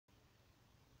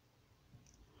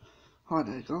Hi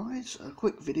there guys, a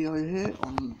quick video here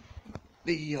on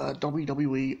the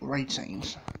WWE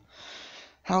ratings.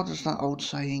 How does that old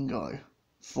saying go?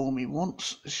 Fool me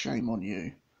once, shame on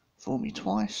you. Fool me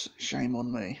twice, shame on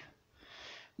me.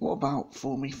 What about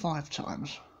fool me 5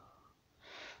 times?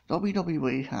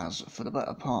 WWE has, for the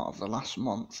better part of the last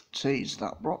month, teased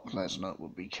that Brock Lesnar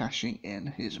would be cashing in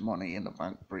his Money in the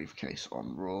Bank briefcase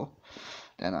on Raw,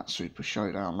 then at Super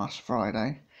Showdown last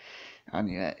Friday. And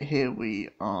yet here we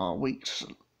are weeks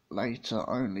later,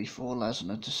 only for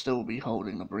Lesnar to still be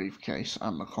holding the briefcase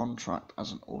and the contract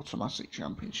as an automatic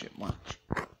championship match.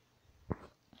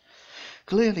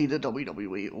 Clearly the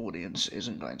WWE audience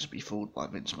isn't going to be fooled by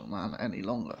Vince McMahon any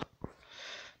longer.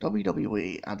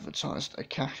 WWE advertised a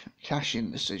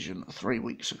cash-in decision 3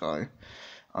 weeks ago,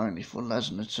 only for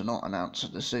Lesnar to not announce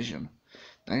a decision.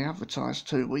 They advertised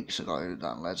 2 weeks ago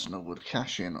that Lesnar would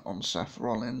cash in on Seth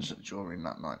Rollins during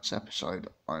that night's episode,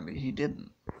 only he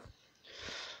didn't.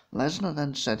 Lesnar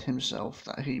then said himself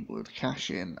that he would cash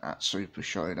in at Super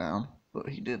Showdown, but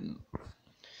he didn't.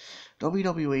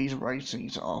 WWE's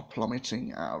ratings are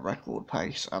plummeting at a record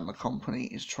pace, and the company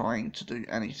is trying to do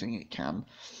anything it can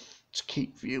to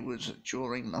keep viewers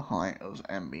during the height of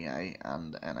NBA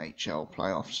and NHL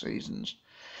playoff seasons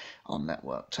on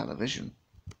network television.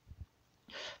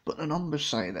 But the numbers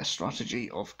say their strategy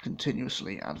of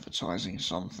continuously advertising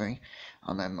something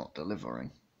and then not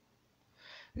delivering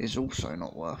is also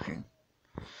not working.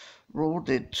 Raw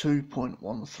did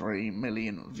 2.13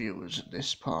 million viewers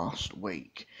this past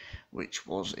week, which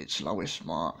was its lowest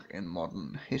mark in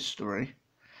modern history,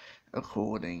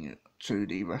 according to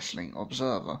the Wrestling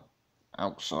Observer,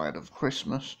 outside of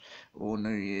Christmas or New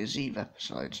Year's Eve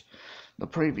episodes. The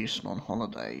previous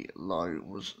non-holiday low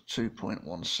was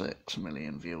 2.16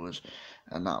 million viewers,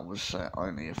 and that was set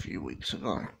only a few weeks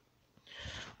ago.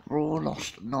 Raw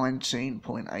lost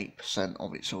 19.8%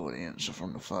 of its audience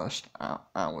from the first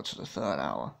hour to the third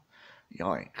hour.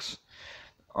 Yikes.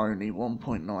 Only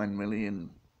 1.9 million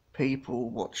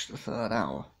people watched the third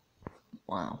hour.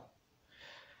 Wow.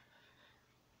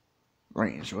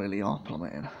 Ratings really are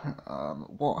plummeting.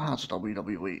 What has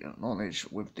WWE acknowledged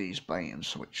with these bait and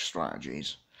switch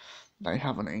strategies? They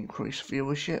haven't increased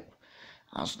viewership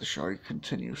as the show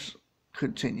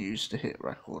continues to hit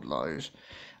record lows,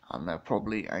 and they're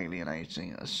probably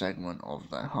alienating a segment of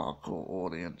their hardcore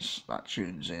audience that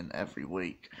tunes in every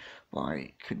week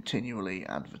by continually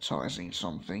advertising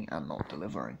something and not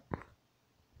delivering.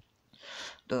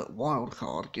 The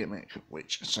wildcard gimmick,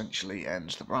 which essentially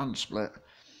ends the brand split,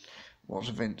 was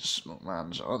Vince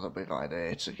McMahon's other big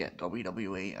idea to get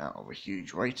WWE out of a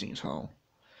huge ratings hole.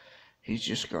 He's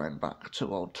just going back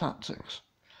to old tactics.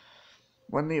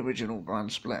 When the original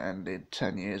brand split ended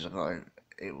 10 years ago,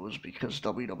 it was because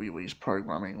WWE's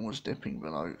programming was dipping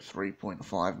below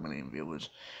 3.5 million viewers.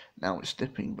 Now it's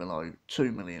dipping below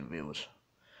 2 million viewers.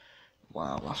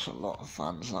 Wow, that's a lot of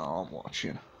fans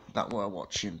that were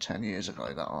watching 10 years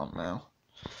ago that aren't now.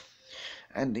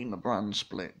 Ending the brand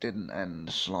split didn't end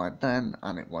the slide then,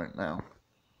 and it won't now.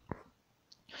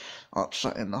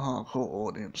 Upsetting the hardcore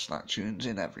audience that tunes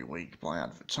in every week by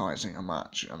advertising a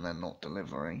match and then not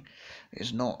delivering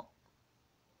is not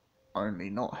only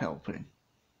not helping,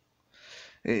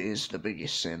 it is the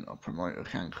biggest sin a promoter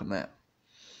can commit.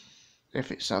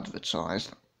 If it's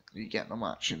advertised, you get the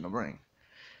match in the ring.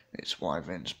 It's why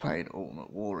Vince paid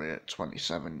Ultimate Warrior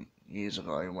 27 years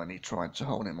ago when he tried to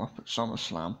hold him up at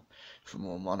SummerSlam for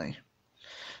more money,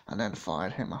 and then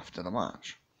fired him after the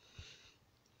match.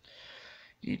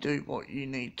 You do what you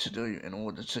need to do in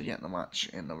order to get the match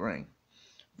in the ring.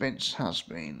 Vince has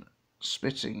been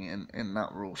spitting in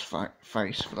that rule's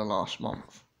face for the last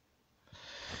month.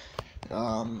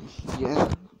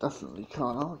 Yeah, definitely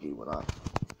can't argue with that.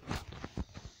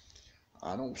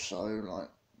 And also, like,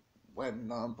 when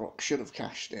Brock should have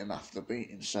cashed in after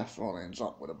beating Seth Rollins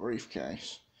up with a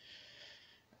briefcase,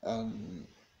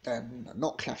 then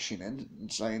not cashing in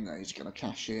and saying that he's going to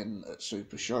cash in at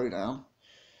Super Showdown,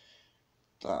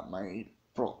 that made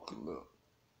Brock look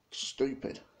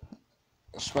stupid,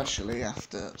 especially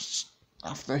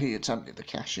after he attempted to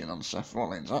cash in on Seth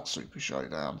Rollins at Super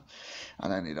Showdown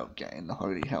and ended up getting the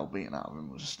holy hell beaten out of him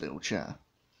with a steel chair.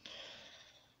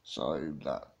 So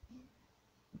that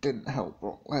didn't help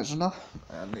Brock Lesnar,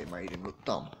 and it made him look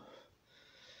dumb.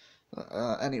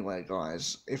 Anyway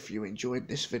guys, if you enjoyed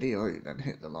this video, then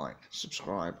hit the like,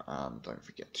 subscribe, and don't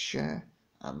forget to share,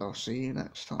 and I'll see you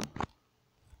next time.